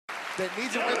that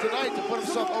needs a win tonight to put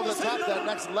himself over the top, that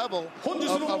next level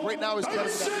of right now is kind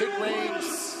of that mid-range,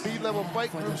 B-level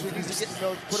fight group. So he needs to get,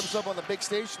 put himself on the big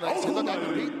stage tonight and say, look, I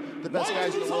can beat the best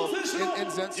guys in the world in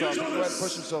Zentsov. He can go ahead and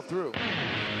push himself through.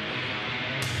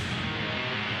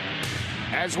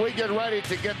 As we get ready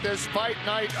to get this fight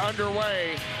night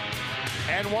underway,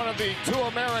 and one of the two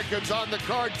Americans on the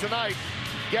card tonight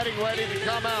getting ready to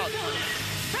come out.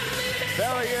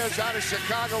 There he is out of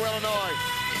Chicago, Illinois.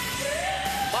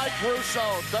 Mike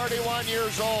Russow, 31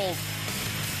 years old.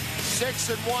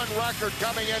 6-1 record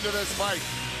coming into this fight.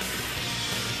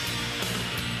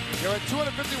 You know, at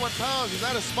 251 pounds, he's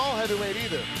not a small heavyweight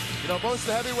either. You know, most of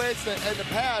the heavyweights in the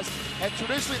past, and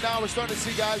traditionally now we're starting to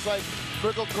see guys like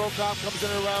Virgil Krokop comes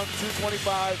in around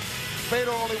 225.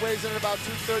 Fedor only weighs in at about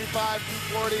 235,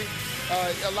 240.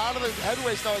 A lot of the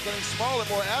heavyweights now are getting smaller,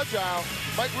 more agile.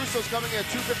 Mike Russow's coming in at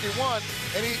 251,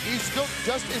 and he's still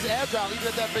just as agile,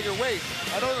 even at that bigger weight.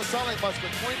 I know it doesn't sound like much,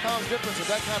 but 20 pounds difference at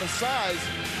that kind of size,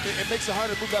 it makes it hard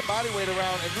to move that body weight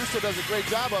around, and Russow does a great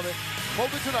job of it.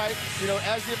 Hoping tonight, you know,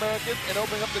 as the American and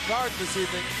opening up the card this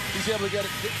evening, he's able to get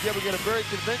a very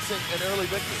convincing and early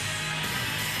victory.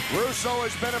 Russow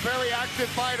has been a very active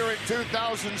fighter in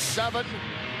 2007.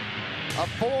 A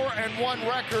 4-1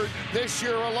 record this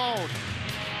year alone.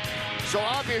 So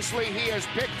obviously he has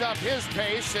picked up his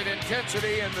pace and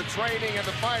intensity in the training and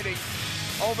the fighting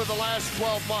over the last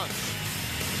 12 months.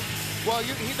 Well,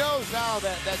 he knows now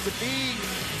that to be,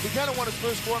 he kind of won his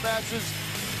first 4 matches,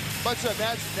 much of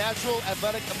natural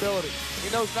athletic ability.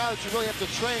 He knows now that you really have to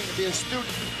train and be a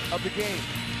student of the game.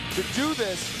 To do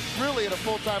this really at a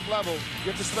full-time level,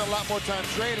 you have to spend a lot more time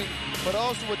training, but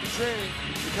also with the training,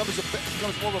 it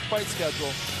becomes more of a fight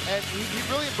schedule. And he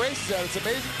really embraces that. It's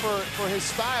amazing for his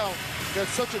style. He has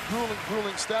such a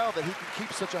grueling style that he can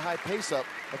keep such a high pace up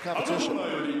of competition.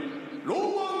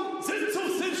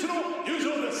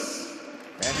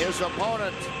 And his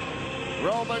opponent,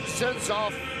 Roman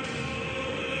Zentsov,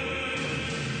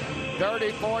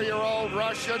 34-year-old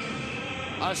Russian,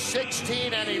 a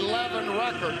 16-11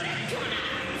 record.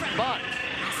 But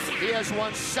he has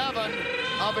won 7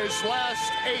 of his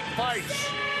last 8 fights.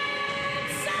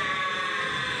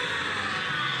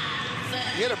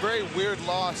 He had a very weird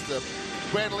loss to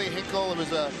Brandley Hinkle. It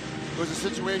was a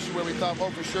situation where we thought, oh,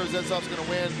 for sure Zentsov's going to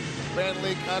win.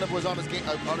 Brandley kind of was on his game,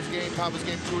 top of his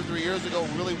game 2 or 3 years ago.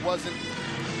 Really wasn't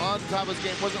on top of his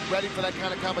game, wasn't ready for that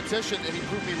kind of competition, and he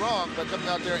proved me wrong by coming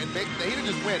out there and he didn't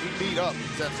just win, he beat up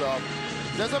Zentsov.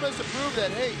 Zentsov has to prove that,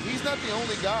 hey, he's not the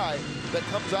only guy that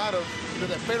comes out of,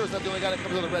 that Fedor's not the only guy that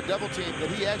comes out of the Red Devil team,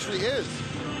 that he actually is.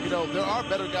 You know, there are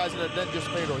better guys in there than just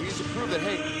Fedor. He has to prove that,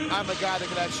 hey, I'm a guy that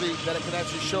can actually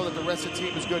show that the rest of the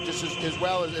team is good just as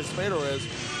well as Fedor is.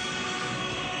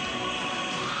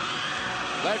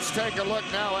 Let's take a look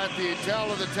now at the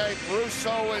tail of the tape.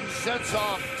 Russow and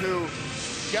Zentsov to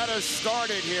get us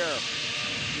started here.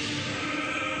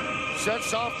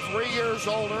 Zentsov, 3 years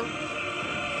older.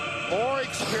 More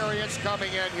experience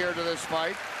coming in here to this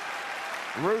fight.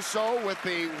 Russow with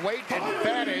the weight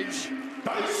advantage.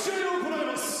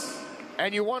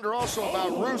 And you wonder also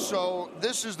about Russow.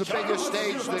 This is the biggest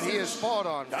stage that he has fought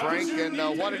on, Frank, and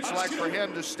what it's like for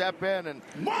him to step in and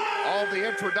all the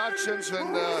introductions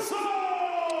and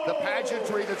the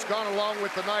pageantry that's gone along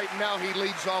with the night. Now he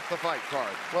leads off the fight card.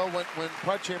 Well, when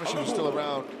Pride Championship was still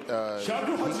around, he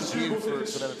competed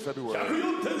for them in February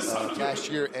last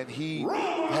year, and he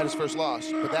had his first loss,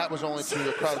 but that was only to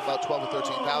a crowd of about 12 or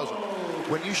 13,000.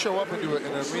 When you show up into an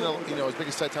arena, you know, as big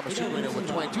as Saitama Super Arena with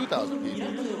 22,000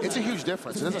 people, it's a huge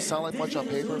difference. It doesn't sound like much on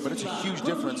paper, but it's a huge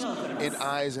difference in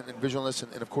eyes and in visualness,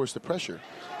 and of course the pressure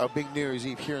of being New Year's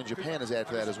Eve here in Japan has added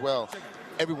to that as well.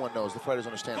 Everyone knows, the fighters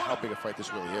understand how big a fight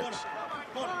this really is.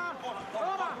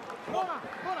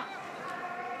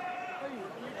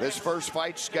 This first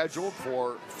fight scheduled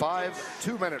for 5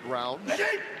 2-minute rounds.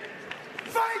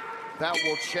 That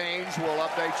will change. We'll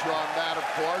update you on that, of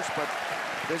course, but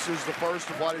this is the first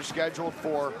of what is scheduled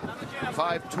for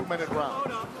 5 2-minute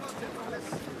rounds.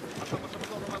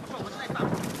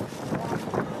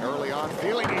 Early on,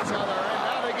 feeling each other, and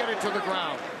now they get it to the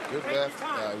ground. Good left. He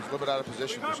was a little bit out of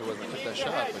position, so he wasn't took that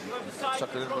shot, but he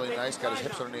sucked it in really nice, got his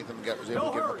hips underneath him, and was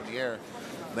able to get him up in the air.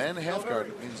 Man and half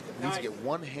guard needs to get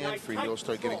one hand free. He'll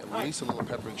start getting at least a little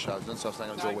peppering shot. Zentsov's not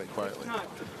going to go away quietly.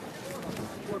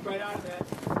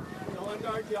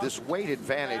 This weight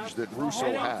advantage that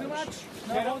Russow has.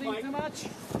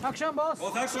 Action, boss.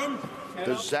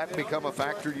 Does that become a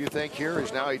factor, do you think, here,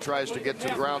 as now he tries to get to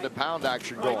the ground and pound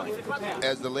action going?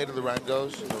 As the later the round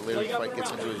goes, the later the fight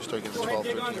gets into it, you start getting the 12,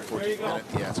 13, 14 minute.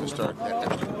 Yeah, so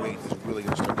that extra weight is really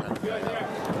going to start kind of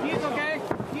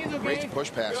great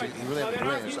push pass. He really had been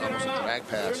doing it. It's almost a drag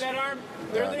pass.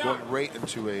 Going right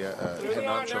into a head and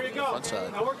arm choke on the front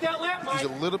side. He's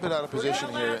a little bit out of position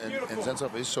here, and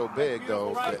Zentsov is so big,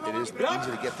 though, that it is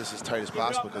easy to get this as tight as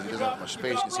possible because he doesn't have much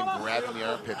space. You can see him grabbing the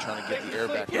armpit, trying to get the air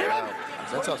back out.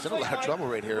 Zentsov's in a lot of trouble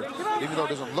right here, even though it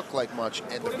doesn't look like much.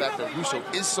 And the fact that Russow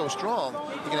is so strong,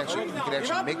 he can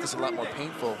actually make this a lot more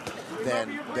painful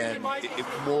than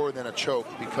more than a choke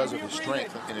because of his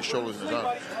strength in his shoulders and his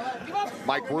arms.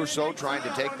 Mike Russow trying to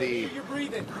take the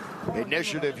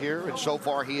initiative here, and so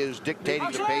far he is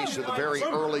dictating the pace in the very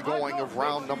early going of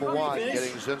round number 1, getting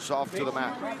Zentsov to the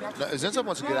mat. Now, Zentsov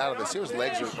wants to get out of this. Here his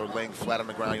legs are laying flat on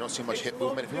the ground. You don't see much hip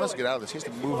movement. If he wants to get out of this, he has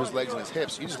to move his legs and his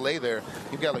hips. You just lay there,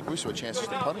 you've got like Russow a chance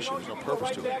just to punish him. There's no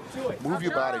purpose to it. Move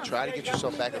your body, try to get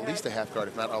yourself back at least a half guard,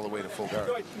 if not all the way to full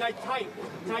guard. Tight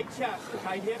chest,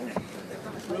 tight hip.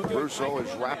 Russow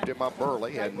has wrapped him up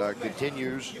early and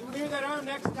continues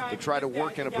to try to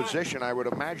work in a position, I would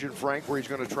imagine, Frank, where he's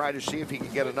going to try to see if he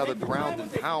can get another ground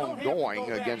and pound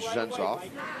going against Zentsov.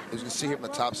 As you can see here from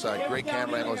the top side, great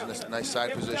camera angles in this nice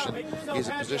side position. He's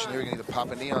in a position here, he can either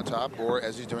pop a knee on top, or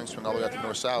as he's doing, swing all the way out to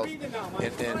north-south.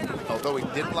 And although he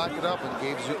didn't lock it up and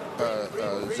gave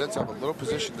Zentsov a little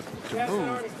position to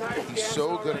move, he's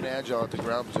so good and agile at the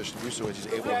ground position, Russow is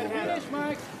just able to hold it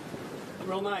down.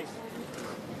 Real nice.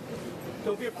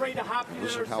 Don't be afraid to hop to the other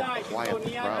side. Listen how quiet the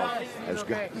crowd has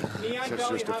gotten since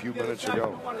just a few minutes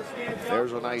ago.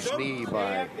 There's a nice knee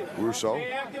by Russow.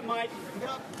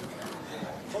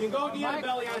 You can go knee on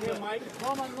belly on him, Mike.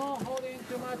 Roman, no holding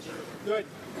too much. Good.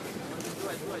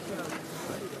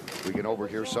 We can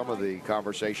overhear some of the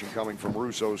conversation coming from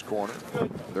Russow's corner.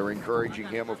 They're encouraging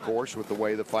him, of course, with the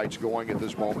way the fight's going at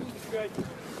this moment.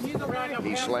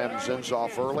 He slammed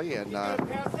Zentsov early and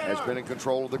has been in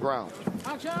control of the ground.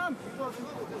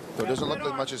 So it doesn't look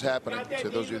like much is happening to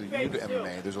those of you that are new to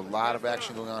MMA. There's a lot of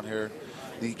action going on here.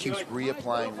 He keeps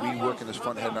reapplying, reworking his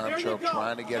front head and arm choke,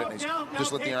 trying to get it. And he's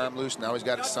just let the arm loose. Now he's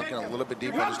got it sunk in a little bit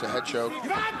deeper, just a head choke.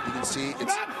 You can see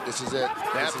this is it.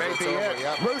 That may be it.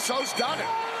 Yep. Russow's done it.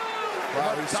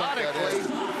 Wow, methodically,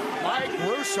 Mike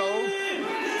Russow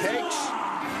takes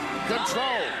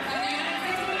control.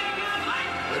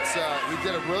 He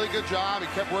did a really good job. He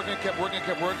kept working.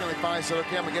 They finally said,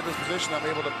 okay, I'm going to get this position. I'm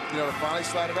able to, to finally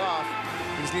slide it off.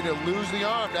 He just needed to lose the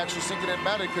arm to actually sink it in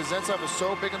better because Zentsov is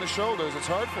so big in the shoulders. It's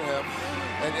hard for him.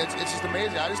 And it's just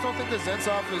amazing. I just don't think that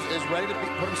Zentsov is ready to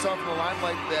put himself in the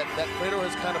limelight that Plato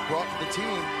has kind of brought to the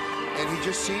team. And he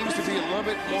just seems to be a little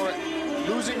bit more,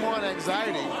 losing more on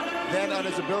anxiety than on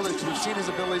his abilities. We've seen his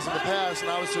abilities in the past,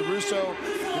 and obviously Russow,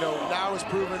 now has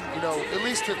proven, at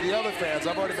least to the other fans,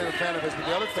 I've already been a fan of his, but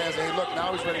the other fans, hey, look,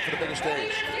 now he's ready for the bigger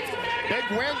stage. Big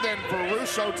win then for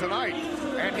Russow tonight,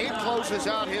 and he closes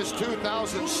out his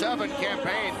 2007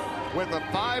 campaign with a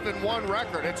 5-1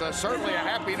 record. It's certainly a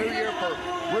happy new year for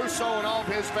Russow and all of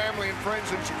his family and friends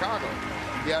in Chicago.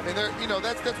 Yeah, I mean,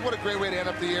 that's what a great way to end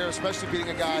up the year, especially beating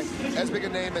a guy as big a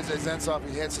name as Zentsov.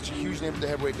 He had such a huge name in the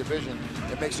heavyweight division.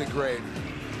 It makes it great.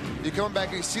 You're coming back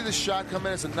and you see the shot come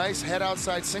in. It's a nice head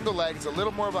outside single leg. It's a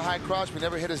little more of a high cross, but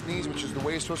never hit his knees, which is the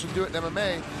way he's supposed to do it in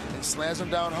MMA, and slams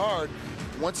him down hard.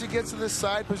 Once he gets to this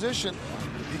side position,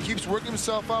 he keeps working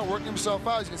himself out. As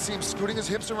you can see him scooting his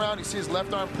hips around. You see his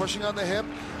left arm pushing on the hip.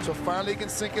 So finally he can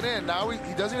sink it in. Now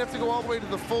he doesn't have to go all the way to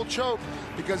the full choke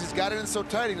because he's got it in so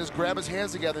tight. He just grab his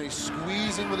hands together. He's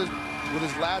squeezing with his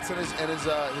lats and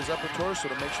his upper torso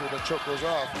to make sure the choke goes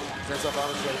off. Zentsov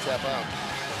obviously got to tap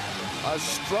out. A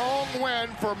strong win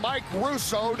for Mike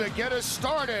Russow to get us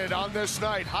started on this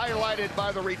night, highlighted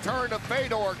by the return of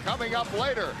Fedor coming up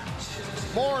later.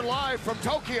 More live from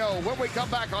Tokyo when we come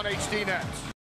back on HD Net.